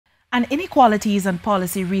An inequalities and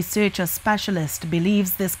policy researcher specialist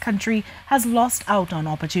believes this country has lost out on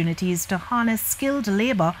opportunities to harness skilled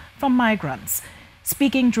labor from migrants.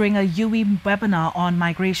 Speaking during a UWI webinar on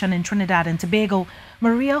migration in Trinidad and Tobago,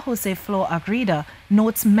 Maria Jose Flor Agreda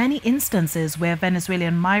notes many instances where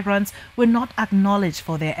Venezuelan migrants were not acknowledged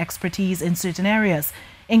for their expertise in certain areas,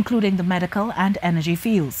 including the medical and energy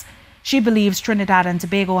fields. She believes Trinidad and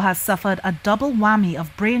Tobago has suffered a double whammy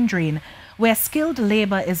of brain drain, where skilled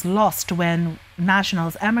labor is lost when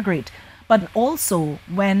nationals emigrate, but also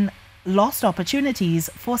when lost opportunities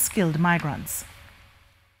for skilled migrants.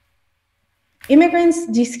 Immigrants'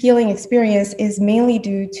 de-skilling experience is mainly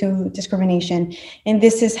due to discrimination, and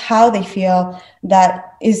this is how they feel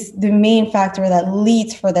that is the main factor that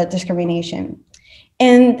leads for that discrimination.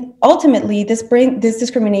 And ultimately, this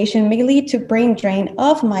discrimination may lead to brain drain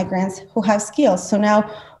of migrants who have skills. So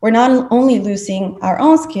now we're not only losing our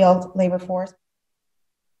own skilled labor force.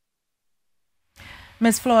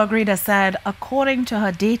 Ms. Flor Agreda said, according to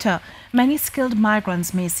her data, many skilled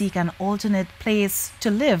migrants may seek an alternate place to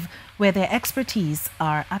live where their expertise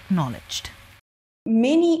are acknowledged.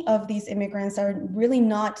 Many of these immigrants are really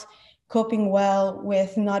not coping well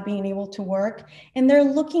with not being able to work, and they're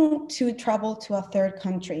looking to travel to a third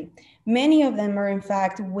country. Many of them are, in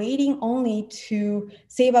fact, waiting only to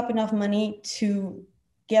save up enough money to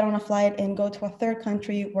get on a flight and go to a third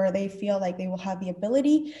country where they feel like they will have the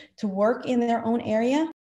ability to work in their own area